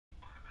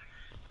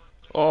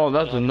Oh,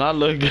 that does not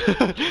look good.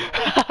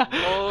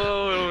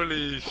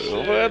 Holy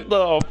shit. What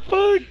the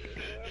fuck?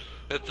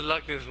 That's the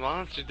luckiest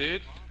monster,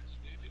 dude.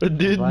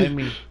 Invite Dude.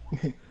 me.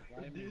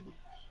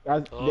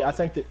 I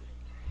sent it.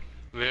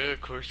 Mirror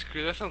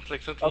corkscrew? That sounds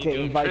like something Okay, you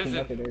do in invite him. prison.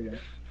 Okay, there you go.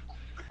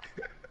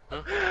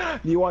 Huh?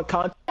 Do you want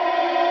content?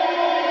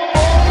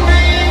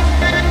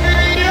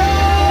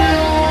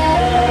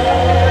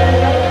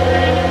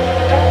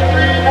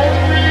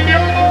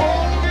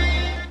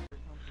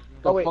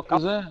 The fuck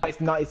is that? It's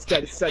not. It's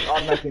set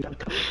automatically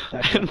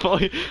non-contact.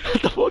 Boy,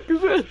 what the fuck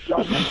is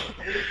that?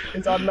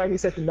 It's automatically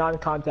set to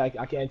non-contact.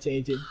 I can't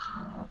change it.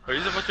 Are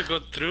you about to go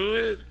through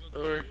it?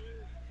 Or.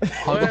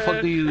 How the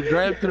fuck do you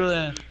drive through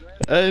that?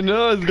 I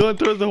know, it's going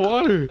towards the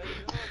water.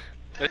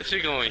 That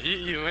shit gonna hit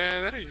you,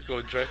 man. That ain't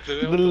gonna drive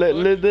through The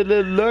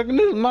that. Loch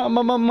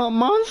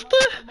monster?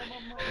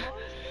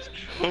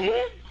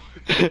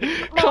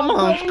 Come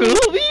on,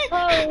 Scooby!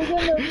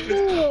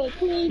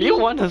 You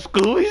want a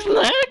Scooby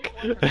snack?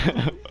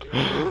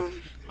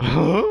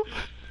 Huh?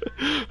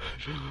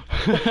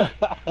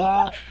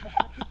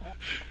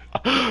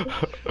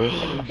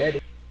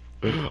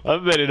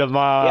 I'm betting on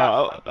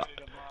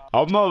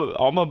I'm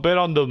gonna bet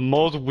on the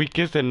most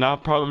weakest and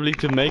not probably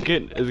to make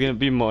it is gonna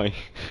be Moy.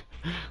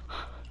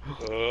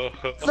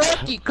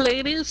 Fuck you,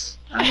 Cletus!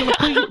 I'm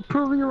gonna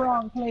prove you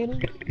wrong,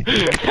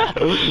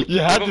 Cletus. You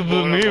have to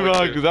prove me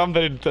wrong because I'm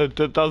betting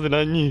 10,000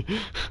 on you.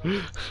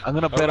 I'm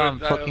gonna bet on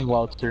fucking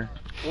Walter.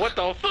 What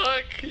the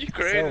fuck? You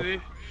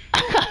crazy?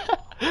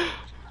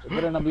 It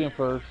better not be in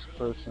first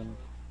person.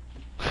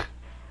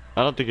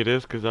 I don't think it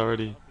is because I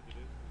already.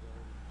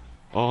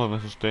 Oh, I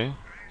must stay.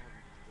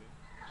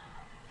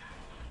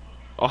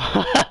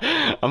 Oh,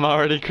 I'm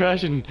already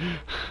crashing.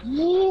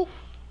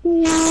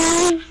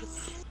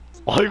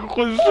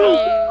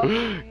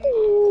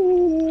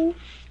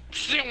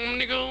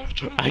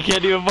 I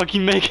can't even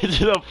fucking make it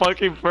to the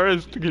fucking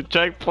first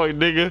checkpoint,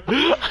 nigga.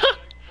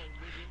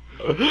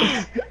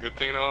 Good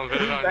thing no one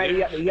bet on Man,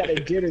 you. you got the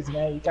jitters,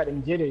 man. You got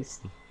them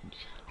jitters.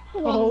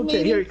 Oh,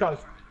 okay, here he comes.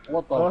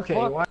 What the Okay,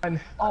 fuck? one.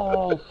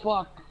 Oh,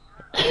 fuck.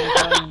 What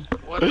the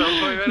fuck?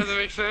 That doesn't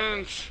make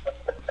sense.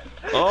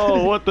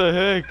 Oh, what the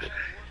heck?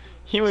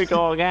 Here we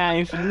go,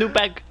 guys. New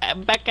back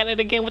at it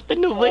again with the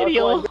new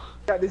video. You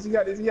got this, you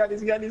got this, you got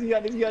this, you got this, you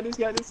got this, you got this,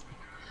 you got this.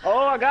 Oh,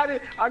 I got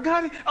it, I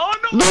got it. Oh,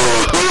 no! No!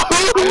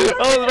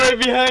 I was right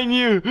behind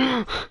you.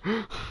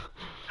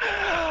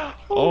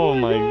 Oh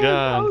my I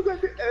god. was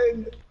at the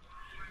end.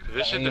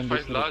 This shit Damn, defies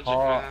this is logic,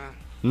 hard. man.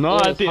 No,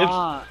 I think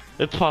not.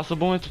 it's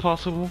possible. It's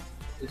possible.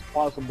 It's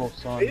possible,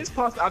 son. It is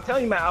possible. I'm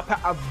telling you, man,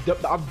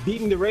 I've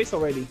beaten the race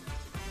already.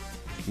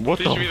 What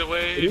Teach me the? the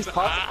way. It is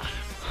possible.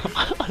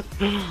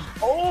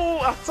 Oh,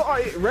 I'm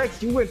sorry,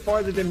 Rex. You went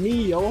farther than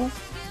me, yo.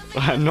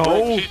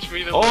 No. Teach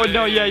me the Oh way.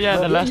 no, yeah.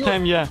 The But last you-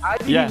 time, yeah. I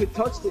didn't Yeah. even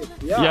touch it.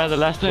 Yeah, the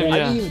last time, I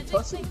yeah. didn't even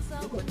touch it.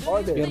 You went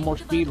farther. Get more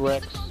speed,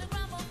 Rex.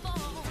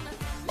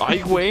 Ay,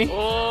 güey.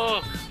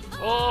 Oh,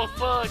 oh,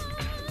 fuck.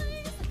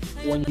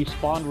 When you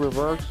spawn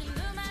reverse,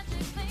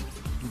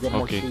 you get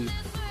more Okay. speed.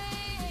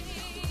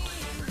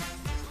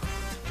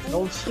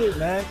 No shit,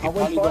 man. I You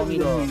went probably farther don't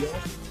than need you, a- yo.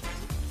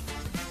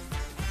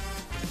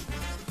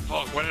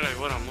 Fuck, what did I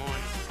put on mine?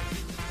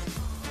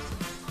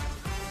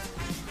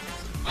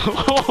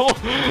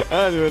 I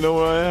don't even know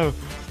where I am.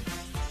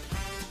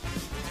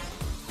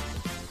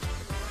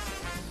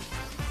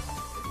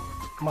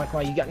 Come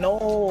on, you got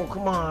no.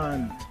 Come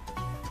on.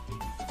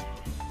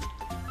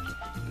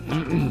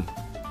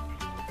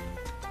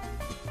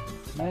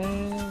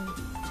 Man.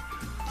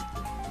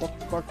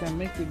 Fuck can't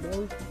make it,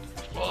 bro.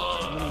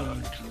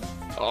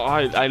 Oh,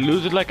 I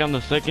lose it like on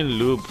the second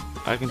loop.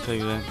 I can tell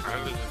you that.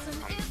 I was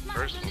on the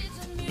first one.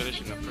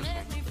 Finishing the first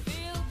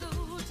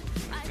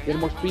one. Get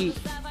more speed.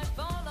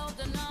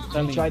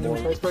 You tried in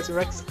the first person,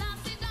 Rex?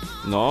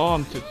 No,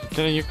 I'm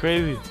telling you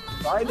crazy.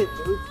 Try it,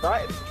 dude. Try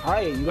it. Try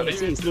it. You're gonna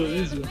see it's a little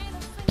easier.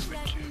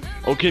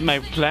 Okay, my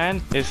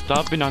plan is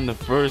stopping on the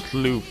first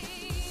loop,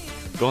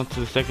 going to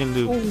the second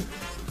loop. Ooh.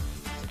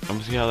 I'm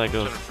gonna see how that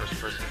goes. Trying to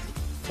first person.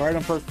 Try it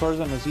in first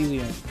person, it's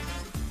easier.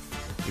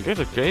 You guys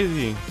are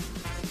crazy.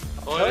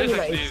 Oh, Tell it is you,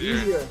 man, actually it's easier.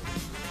 easier.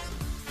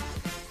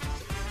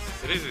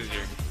 It is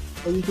easier.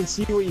 So you can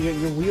see where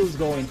your wheels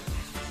going.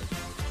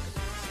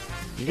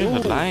 You guys are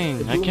Ooh, lying.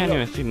 I zoom can't up.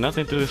 even see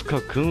nothing through this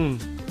cocoon.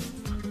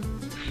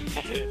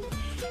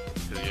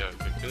 Yeah,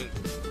 cocoon.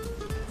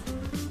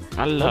 I What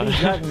are love you it.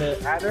 driving,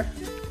 the adder?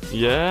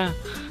 Yeah.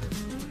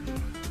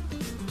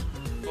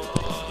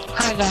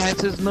 Hi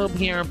guys, it's Noob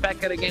here,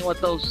 back at it again with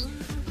those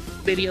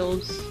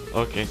videos.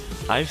 Okay,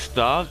 I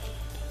stopped,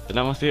 and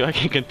I'm gonna see if I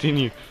can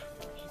continue.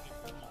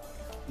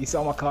 You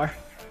saw my car?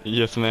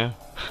 Yes, ma'am.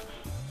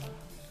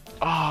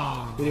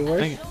 Oh, Did it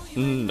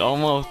work?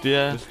 almost,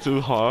 yeah. It's too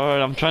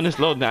hard. I'm trying to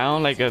slow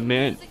down like a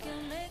minute.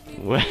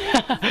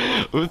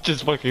 We're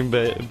just fucking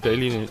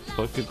bailing it.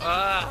 Fucking.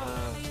 Ah!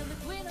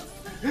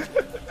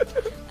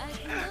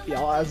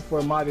 Y'all asked for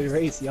a modded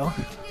race, yo.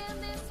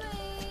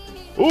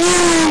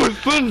 Ooh,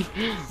 son!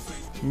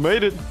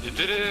 Made it. You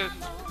did it!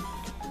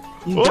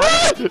 You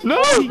got What?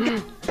 No!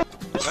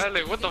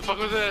 Alec, what the fuck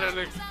was that,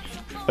 Alec?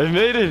 I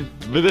made it,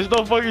 but there's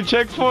no fucking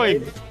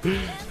checkpoint.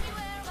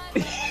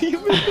 You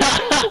missed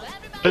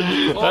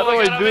the, How do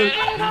I do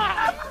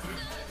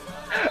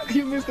it?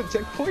 you missed the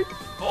checkpoint.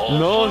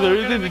 No, there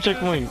isn't a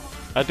checkpoint.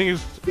 I think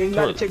it's. Then you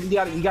gotta check.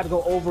 You gotta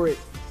go over it.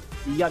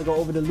 You gotta go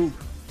over the loop.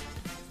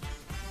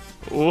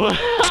 What?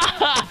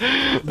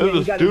 Yeah, That's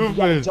you gotta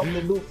stupid. jump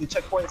the loop. The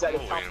checkpoint's at the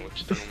Oh, top. wait, what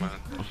you talking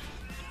about?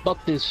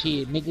 Fuck this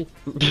shit, nigga.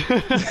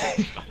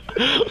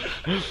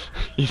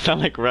 You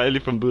sound like Riley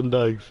from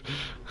Boondocks.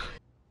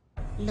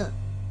 Look,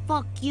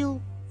 fuck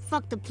you,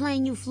 fuck the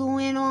plane you flew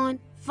in on,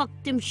 fuck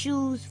them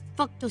shoes,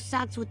 fuck those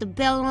socks with the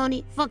bell on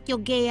it, fuck your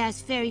gay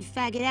ass fairy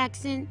faggot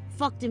accent,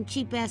 fuck them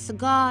cheap ass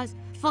cigars,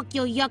 fuck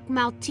your yuck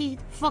mouth teeth,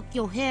 fuck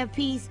your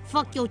hairpiece,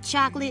 fuck your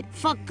chocolate,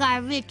 fuck Guy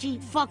Ritchie,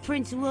 fuck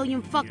Prince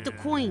William, fuck the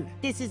Queen.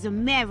 This is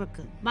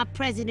America. My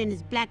president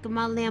is black and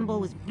my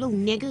Lambo is blue,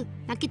 nigga.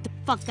 Now get the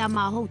fuck out of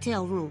my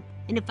hotel room.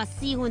 And if I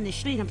see you in the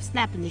street, I'm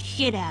slapping the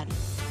shit out of you.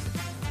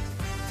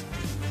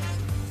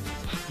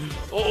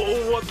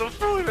 Oh, what the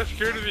fuck? That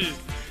scared me.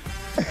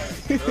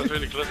 That was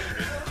really close to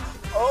me.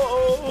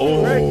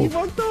 Oh, Greg, you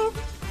fucked up.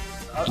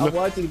 I'm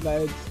watching,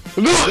 man.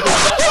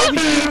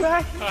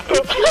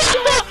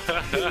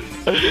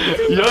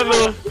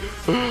 Yellow.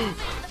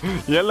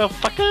 Yellow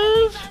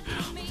fuckers.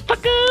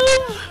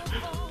 Fuckers.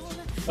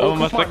 Oh,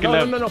 my second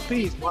lap. No,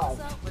 please. Wow.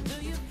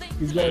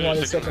 He's going on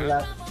his second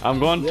lap. I'm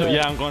going to, Yeah.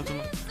 yeah, I'm going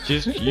to.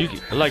 Just, you,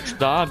 like,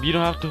 stop. You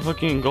don't have to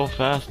fucking go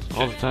fast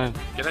all the time.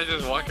 Can I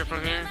just walk it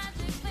from here?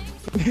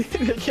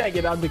 They can't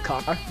get out of the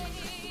car.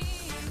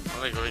 I'm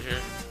like right here.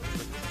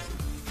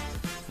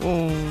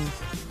 Oh.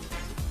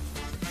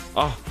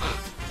 Oh.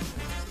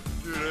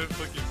 Dude, I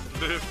fucking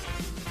flipped.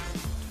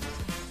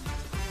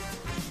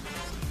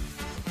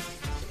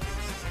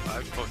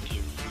 I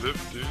fucking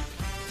flipped, dude.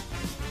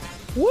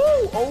 Woo!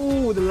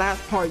 Oh, the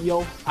last part,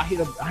 yo. I hit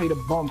a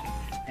bump,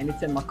 and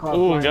it's in my car.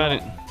 Oh, flying got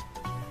off.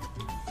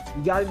 it.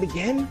 You got it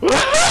again?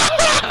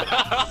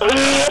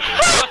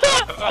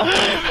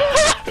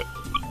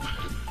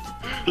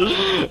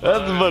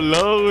 That's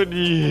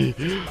baloney.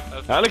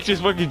 Alex is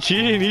fucking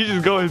cheating. He's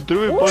just going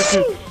through it.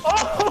 Fucking.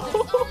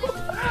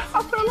 Oh!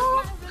 I fell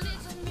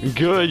off.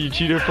 Good, you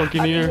cheater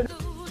fucking here.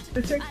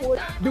 The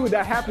checkpoint. Dude,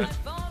 that happened.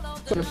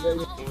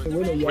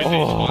 Winner, yo. Wait, they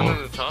spawn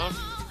on the top?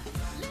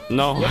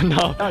 No,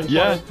 no, Oh, you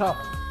yeah. fall on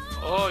top.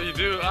 Oh, you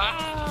do?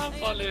 Ah, I'm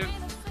falling.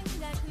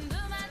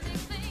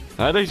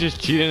 Alex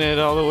just cheating it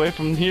all the way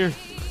from here.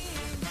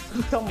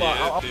 You talking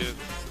Yeah, about? dude.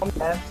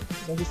 Man,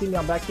 don't you see me?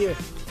 I'm back here.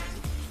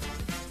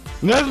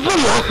 That's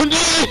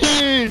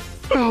baloney.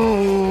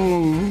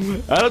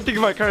 Oh, I don't think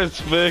my car is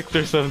fixed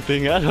or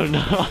something. I don't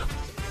know.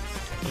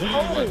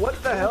 Oh,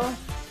 what the hell?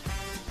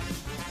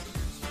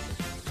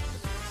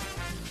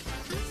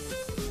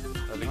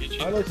 I think you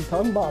I don't know cheated. what you're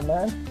talking about,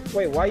 man.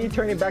 Wait, why are you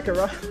turning back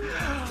around?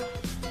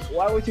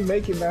 Why would you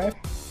make it, man?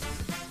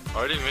 I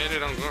already made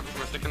it. I'm going for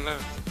my second lap.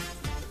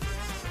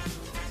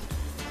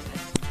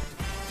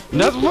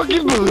 That's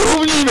fucking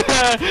baloney,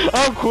 man.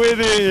 I'm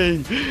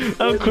quitting.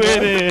 I'm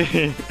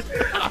quitting.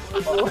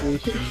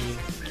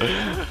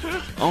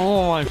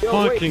 Oh my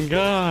Yo, wait. fucking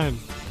god.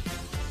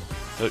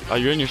 Are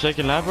you in your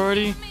second lap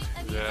already?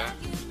 Yeah.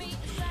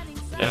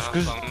 That's Yeah,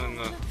 'cause- I'm in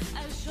the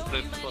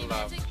fifth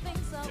lap.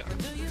 Yeah.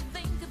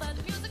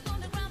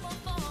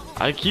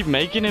 I keep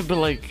making it, but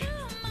like,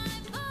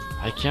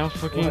 I can't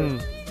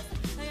fucking.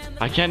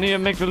 I can't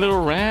even make the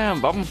little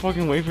ramp. I'm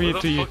fucking waiting for you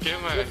Where to. the fuck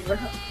am I?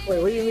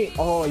 Wait, what do you mean?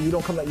 Oh, you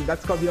don't come up.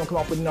 That's because you don't come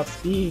up with enough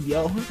speed,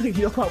 yo. You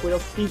don't come up with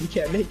enough speed, you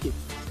can't make it.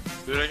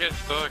 Dude, I get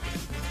stuck.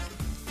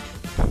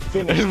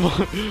 Finish.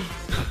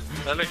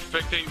 Alex,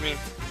 spectate me.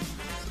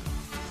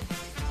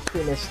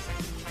 Finish.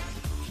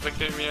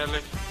 Spectate me,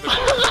 Alex.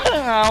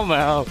 I'm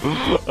out.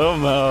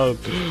 I'm out.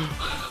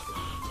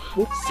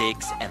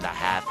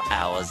 6.5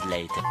 hours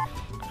later.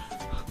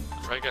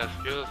 I got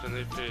skills and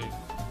they pay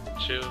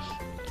chills.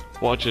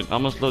 Watch it.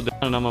 I'm gonna slow down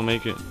and I'm gonna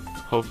make it.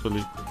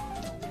 Hopefully.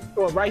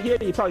 Well, right here,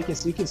 you probably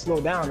can slow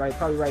down, right?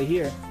 Probably right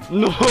here.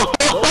 No. Nope.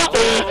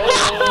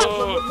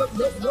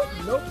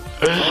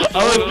 I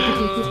was, You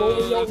can keep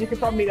over, yo. You can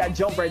probably make that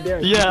jump right there.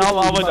 yeah, I'm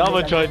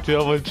gonna try to.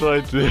 I'm gonna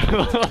try to.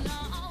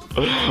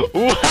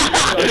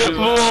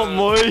 What,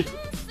 moy?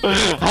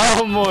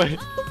 How, moy?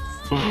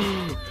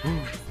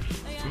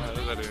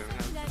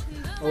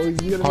 Oh,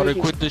 you gonna How make to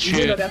it. quit this You know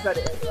shit. that's not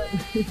it.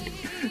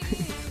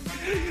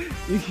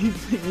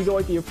 You go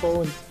into your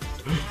phone.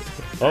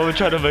 I'm gonna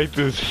try to make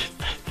this.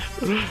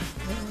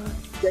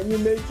 Can you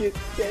make it?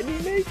 Can you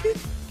make it?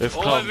 It's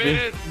Oh, I called made me.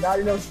 it! Not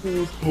enough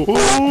speed. Oh,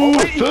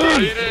 I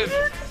son! made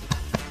it!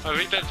 I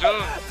made that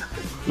jump!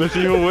 Let's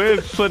see who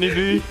wins, Sunny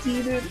D. He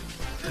cheated.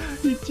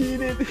 He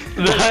cheated.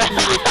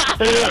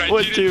 What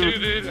I cheated too, you?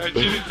 dude! I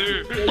cheated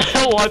too!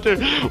 Water.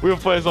 We'll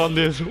points on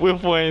this. We'll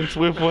points.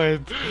 We'll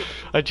points.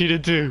 I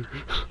cheated too.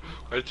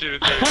 I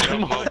cheated too! Get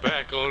off my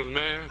back, old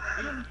man!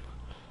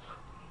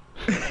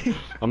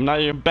 I'm not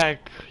your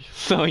back,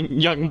 son,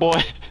 young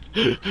boy.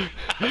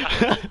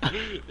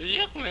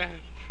 Yeah, man!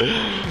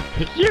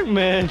 You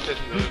man. There's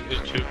no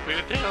need to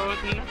feel down,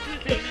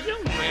 nothing,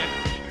 young man!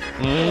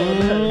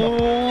 Mm.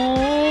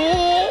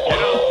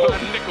 Get off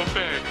nickel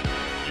bag.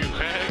 You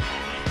hag.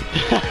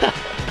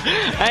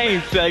 I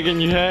ain't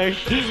sagging, you hag.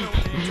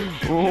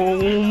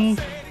 Oh.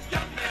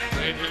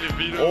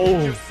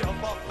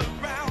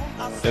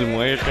 El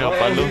muelle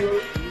rapalo.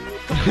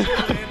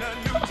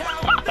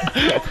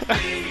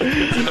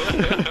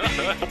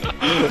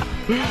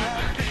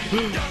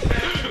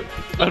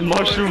 And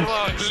mushroom.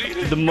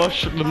 The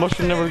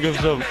mushroom never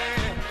gives up.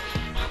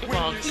 Come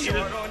on, clean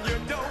it.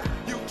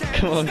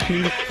 Come on,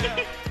 clean it.